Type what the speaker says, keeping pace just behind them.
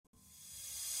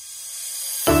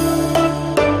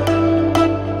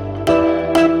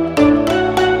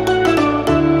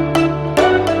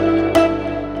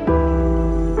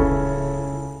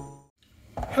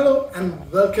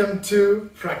welcome to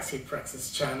Praxis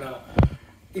channel.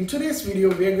 In today's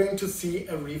video, we are going to see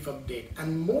a reef update,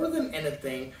 and more than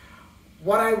anything,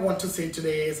 what I want to say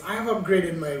today is I have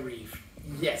upgraded my reef.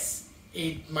 Yes,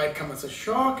 it might come as a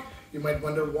shock. You might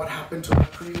wonder what happened to my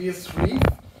previous reef.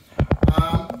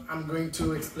 I'm going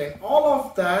to explain all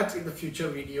of that in the future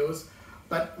videos,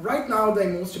 but right now the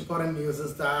most important news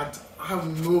is that I have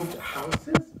moved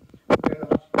houses. We're in a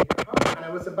much bigger house, and I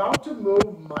was about to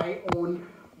move my own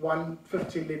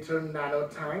 150-liter nano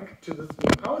tank to this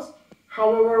new house.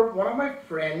 However, one of my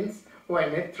friends, who I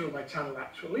met through my channel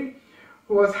actually,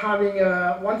 who was having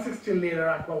a 160-liter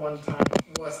Aquaone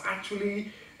tank, was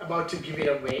actually about to give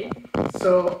it away.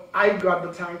 So I got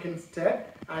the tank instead,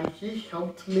 and he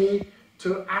helped me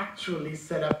to actually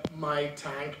set up my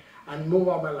tank and move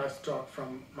all my livestock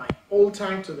from my old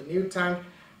tank to the new tank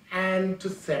and to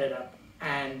set it up.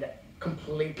 And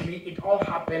completely, it all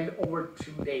happened over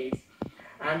 2 days.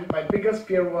 And my biggest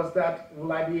fear was that,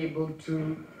 will I be able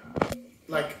to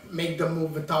make the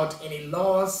move without any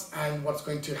loss, and what's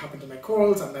going to happen to my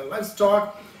corals and my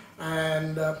livestock?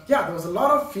 And yeah, there was a lot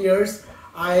of fears.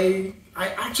 I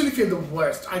actually feared the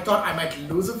worst. I thought I might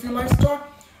lose a few livestock,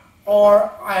 or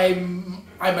I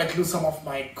might lose some of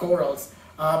my corals.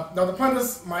 Now the point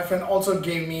is, my friend also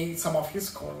gave me some of his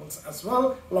corals as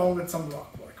well, along with some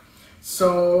rock work.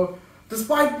 So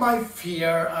despite my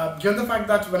fear, given the fact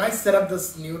that when I set up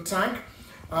this new tank,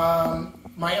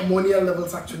 my ammonia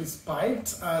levels actually spiked,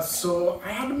 so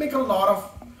I had to make a lot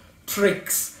of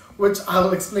tricks, which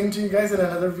I'll explain to you guys in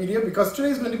another video, because today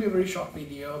is going to be a very short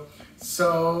video.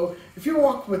 So if you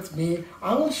walk with me,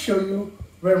 I will show you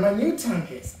where my new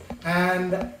tank is.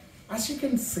 And as you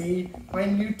can see, my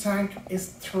new tank is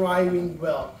thriving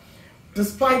well.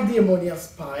 Despite the ammonia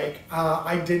spike,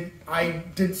 I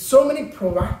did so many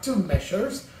proactive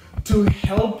measures to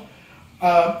help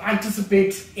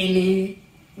anticipate any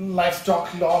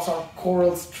livestock loss or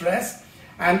coral stress,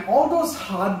 and all those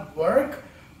hard work,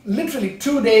 literally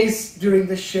 2 days during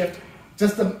the shift.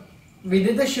 We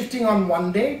did the shifting on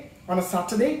one day, on a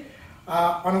Saturday.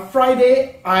 On a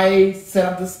Friday, I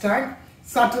set up this tank.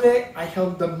 Saturday, I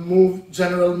helped the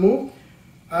general move.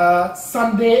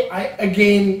 Sunday, I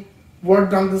again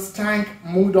worked on this tank,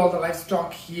 moved all the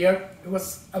livestock here. It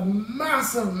was a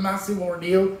massive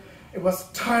ordeal. It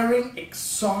was tiring,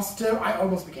 exhaustive. I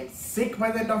almost became sick by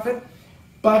the end of it,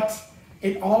 but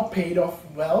it all paid off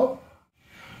well.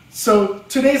 So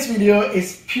today's video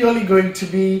is purely going to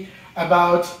be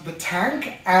about the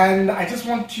tank, and I just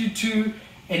want you to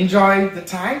enjoy the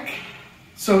tank.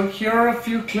 So here are a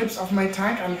few clips of my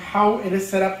tank and how it is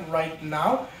set up right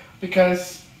now,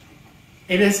 because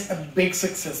it is a big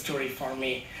success story for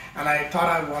me, and I thought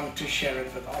I wanted to share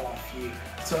it with all of you.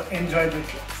 So enjoy the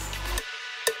clips.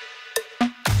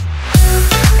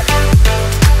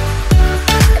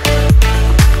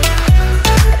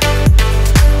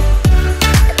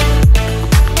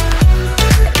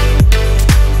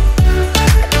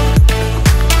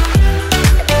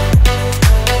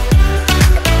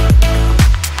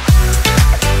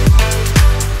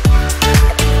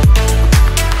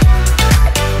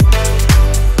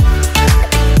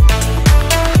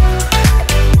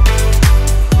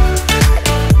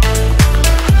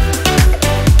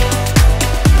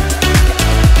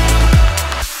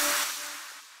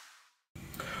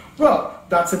 Well,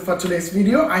 that's it for today's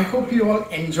video. I hope you all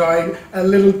enjoyed a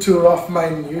little tour of my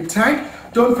new tank.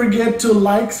 Don't forget to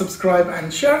like, subscribe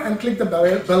and share, and click the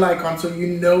bell icon so you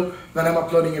know when I'm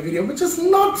uploading a video, which is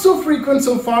not so frequent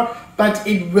so far, but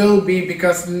it will be,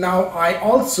 because now I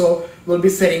also will be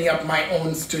setting up my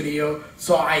own studio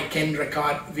so I can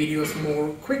record videos more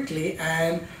quickly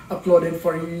and upload it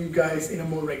for you guys in a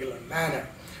more regular manner.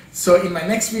 So in my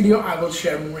next video, I will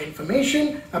share more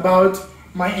information about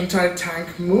my entire tank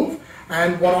move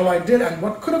and what all I did and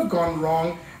what could have gone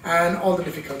wrong and all the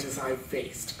difficulties I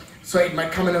faced. So it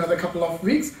might come in another couple of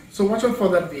weeks, so watch out for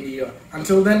that video.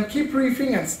 Until then, keep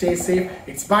reefing and stay safe.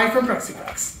 It's bye from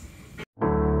Praxis.